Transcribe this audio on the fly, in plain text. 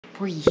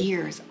For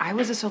years, I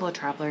was a solo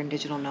traveler and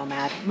digital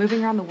nomad,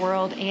 moving around the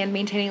world and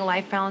maintaining a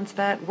life balance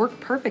that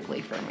worked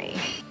perfectly for me.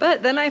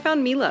 But then I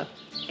found Mila,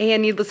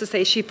 and needless to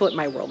say, she flipped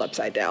my world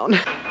upside down.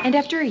 And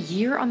after a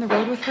year on the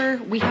road with her,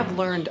 we have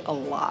learned a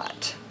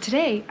lot.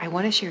 Today, I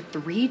want to share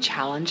 3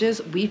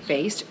 challenges we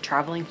faced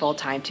traveling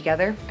full-time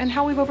together and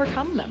how we've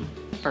overcome them.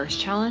 The first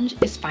challenge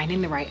is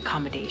finding the right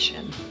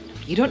accommodation.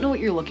 If you don't know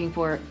what you're looking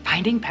for,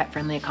 finding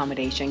pet-friendly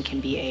accommodation can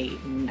be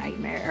a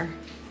nightmare.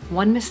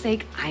 One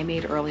mistake I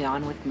made early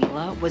on with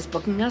Mila was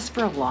booking us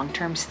for a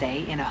long-term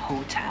stay in a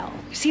hotel.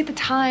 You see, at the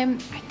time,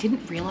 I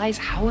didn't realize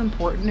how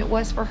important it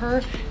was for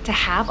her to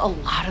have a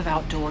lot of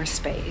outdoor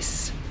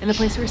space. And the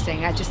place we were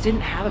staying at just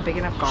didn't have a big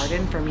enough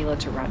garden for Mila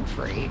to run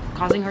free,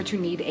 causing her to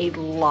need a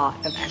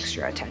lot of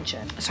extra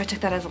attention. So I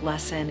took that as a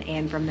lesson,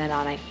 and from then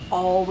on, I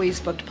always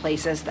booked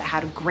places that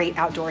had great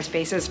outdoor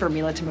spaces for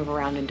Mila to move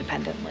around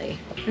independently.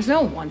 There's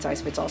no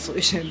one-size-fits-all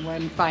solution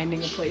when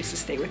finding a place to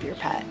stay with your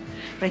pet.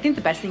 But I think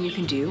the best thing you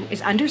can do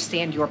is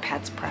understand your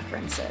pet's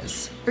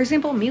preferences. For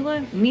example,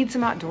 Mila needs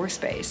some outdoor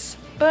space,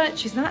 but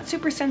she's not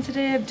super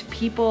sensitive to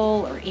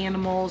people or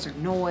animals or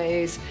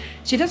noise.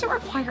 She doesn't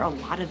require a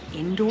lot of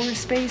indoor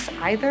space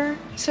either.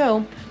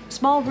 So a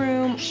small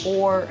room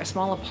or a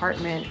small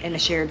apartment in a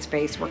shared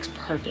space works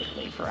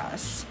perfectly for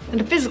us. And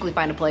to physically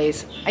find a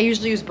place, I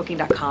usually use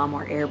booking.com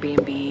or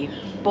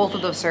Airbnb. Both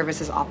of those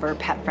services offer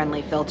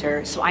pet-friendly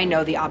filters, so I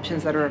know the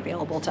options that are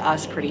available to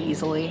us pretty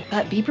easily.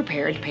 But be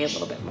prepared to pay a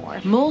little bit more.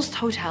 Most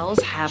hotels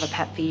have a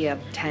pet fee of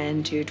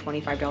 $10 to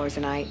 $25 a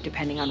night,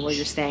 depending on where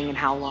you're staying and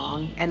how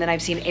long. And then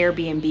I've seen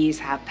Airbnbs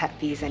have pet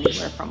fees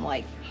anywhere from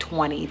like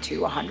 $20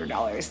 to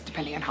 $100,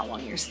 depending on how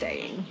long you're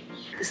staying.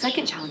 The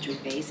second challenge we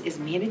face is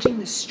managing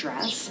the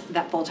stress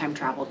that full-time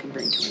travel can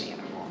bring to an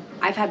animal.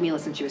 I've had Mila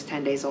since she was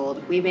 10 days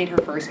old. We made her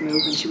first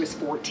move when she was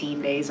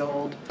 14 days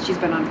old. She's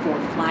been on 4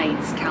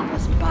 flights,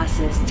 countless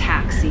buses,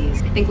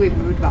 taxis. I think we've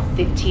moved about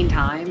 15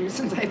 times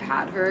since I've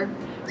had her.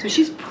 So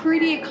she's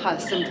pretty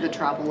accustomed to the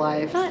travel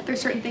life. But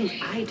there's certain things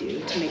I do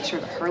to make sure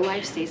that her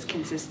life stays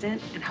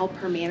consistent and help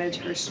her manage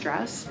her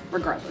stress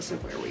regardless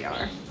of where we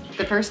are.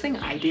 The first thing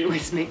I do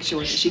is make sure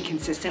that she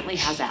consistently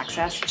has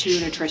access to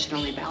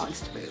nutritionally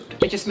balanced food.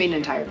 I just made an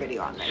entire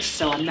video on this,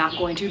 so I'm not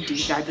going to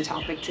deep dive the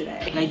topic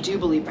today. But I do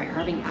believe by her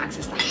having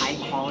access to high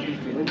quality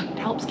food, it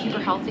helps keep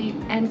her healthy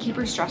and keep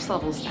her stress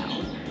levels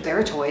down. There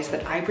are toys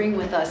that I bring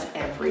with us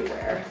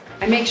everywhere.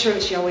 I make sure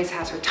that she always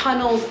has her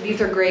tunnels.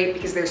 These are great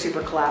because they're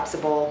super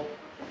collapsible.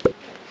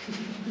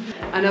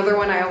 Another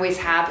one I always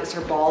have is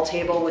her ball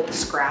table with the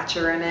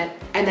scratcher in it.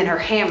 And then her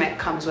hammock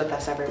comes with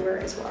us everywhere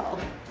as well.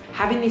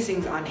 Having these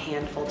things on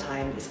hand full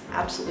time is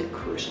absolutely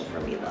crucial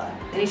for Mila.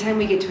 Anytime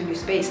we get to a new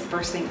space, the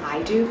first thing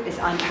I do is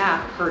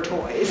unpack her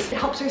toys. It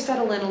helps her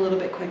settle in a little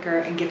bit quicker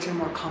and gets her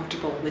more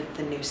comfortable with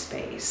the new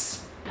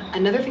space.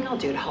 Another thing I'll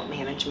do to help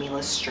manage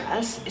Mila's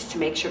stress is to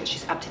make sure that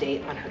she's up to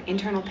date on her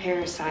internal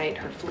parasite,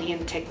 her flea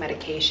and tick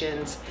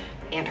medications,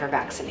 and her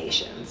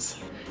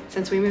vaccinations.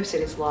 Since we move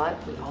cities a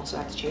lot, we also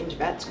have to change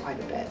vets quite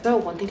a bit. So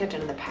one thing I've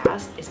done in the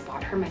past is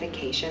bought her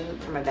medication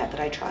from a vet that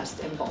I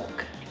trust in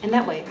bulk. And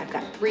that way I've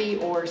got 3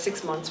 or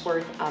 6 months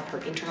worth of her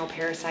internal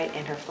parasite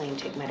and her flea and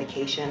tick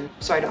medication,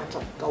 so I don't have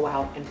to go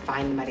out and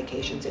find the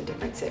medications in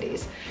different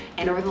cities.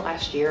 And over the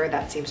last year,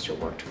 that seems to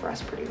have worked for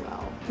us pretty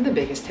well. And the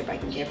biggest tip I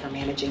can give for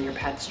managing your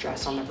pet's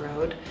stress on the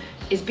road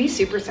is be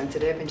super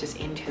sensitive and just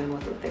in tune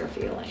with what they're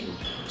feeling.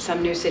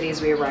 Some new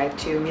cities we arrive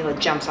to, Mila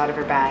jumps out of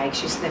her bag,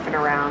 she's sniffing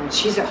around,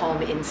 she's at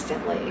home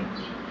instantly.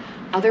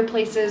 Other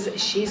places,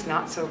 she's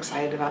not so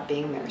excited about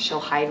being there.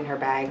 She'll hide in her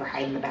bag or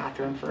hide in the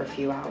bathroom for a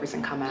few hours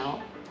and come out.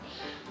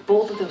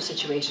 Both of those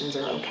situations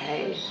are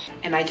okay,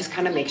 and I just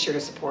kind of make sure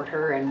to support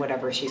her in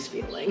whatever she's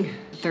feeling.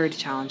 The third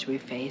challenge we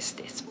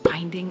faced is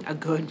finding a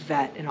good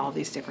vet in all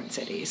these different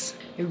cities.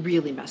 I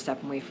really messed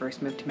up when we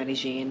first moved to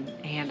Medellin,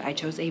 and I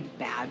chose a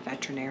bad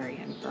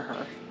veterinarian for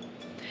her.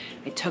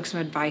 I took some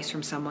advice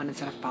from someone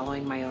instead of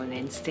following my own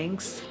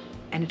instincts.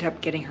 Ended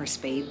up getting her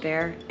spayed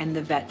there, and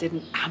the vet did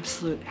an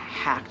absolute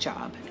hack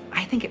job.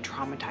 I think it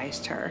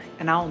traumatized her,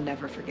 and I'll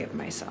never forgive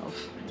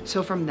myself.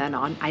 So from then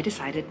on, I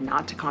decided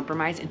not to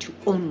compromise and to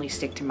only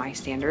stick to my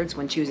standards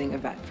when choosing a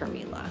vet for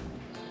Mila.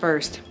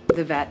 First,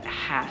 the vet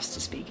has to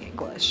speak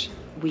English.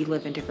 We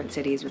live in different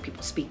cities where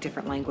people speak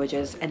different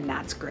languages, and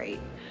that's great.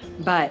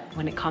 But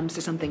when it comes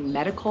to something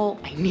medical,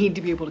 I need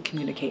to be able to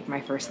communicate in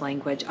my first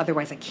language,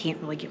 otherwise I can't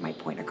really get my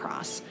point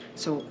across.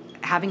 So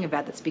having a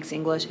vet that speaks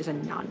English is a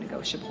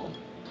non-negotiable.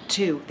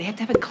 2, they have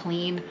to have a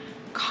clean,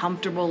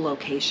 comfortable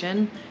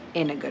location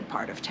in a good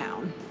part of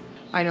town.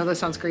 I know this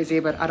sounds crazy,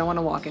 but I don't want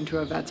to walk into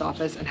a vet's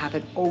office and have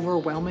it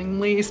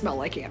overwhelmingly smell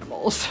like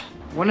animals.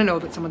 I want to know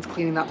that someone's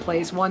cleaning that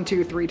place 1,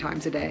 2, 3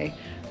 times a day.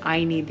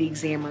 I need the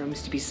exam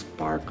rooms to be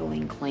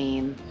sparkling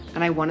clean,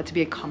 and I want it to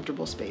be a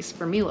comfortable space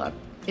for Mila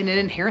in an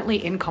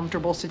inherently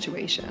uncomfortable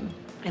situation.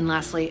 And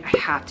lastly, I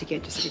have to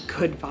get just a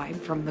good vibe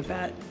from the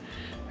vet.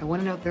 I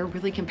want to know they're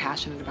really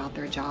compassionate about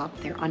their job,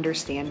 they're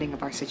understanding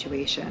of our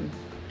situation,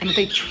 and that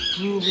they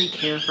truly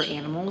care for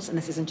animals and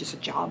this isn't just a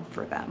job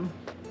for them.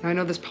 Now, I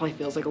know this probably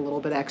feels like a little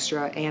bit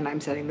extra and I'm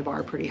setting the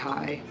bar pretty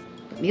high,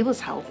 But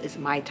Mila's health is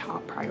my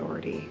top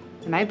priority.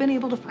 And I've been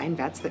able to find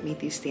vets that meet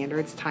these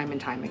standards time and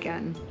time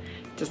again.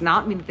 It does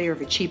not mean that they are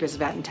the cheapest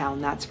vet in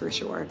town, that's for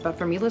sure. But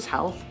for Mila's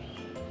health,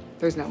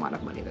 there's no amount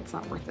of money that's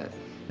not worth it.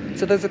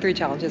 So those are 3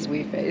 challenges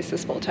we face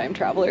as full-time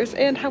travelers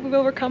and how we've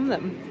overcome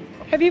them.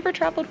 Have you ever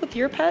traveled with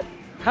your pet?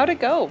 How'd it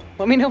go?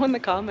 Let me know in the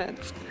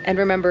comments. And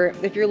remember,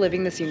 if you're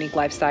living this unique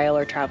lifestyle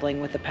or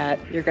traveling with a pet,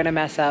 you're gonna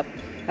mess up.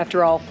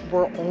 After all,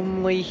 we're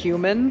only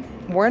human.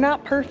 We're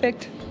not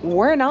perfect.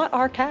 We're not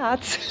our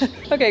cats.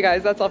 Okay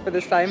guys, that's all for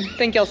this time.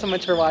 Thank y'all so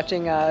much for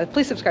watching.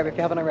 Please subscribe if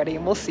you haven't already,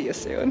 and we'll see you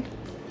soon.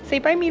 Say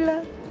bye,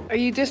 Mila. Are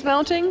you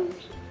dismounting?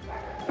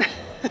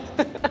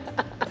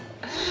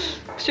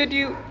 Should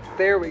you?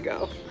 There we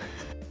go.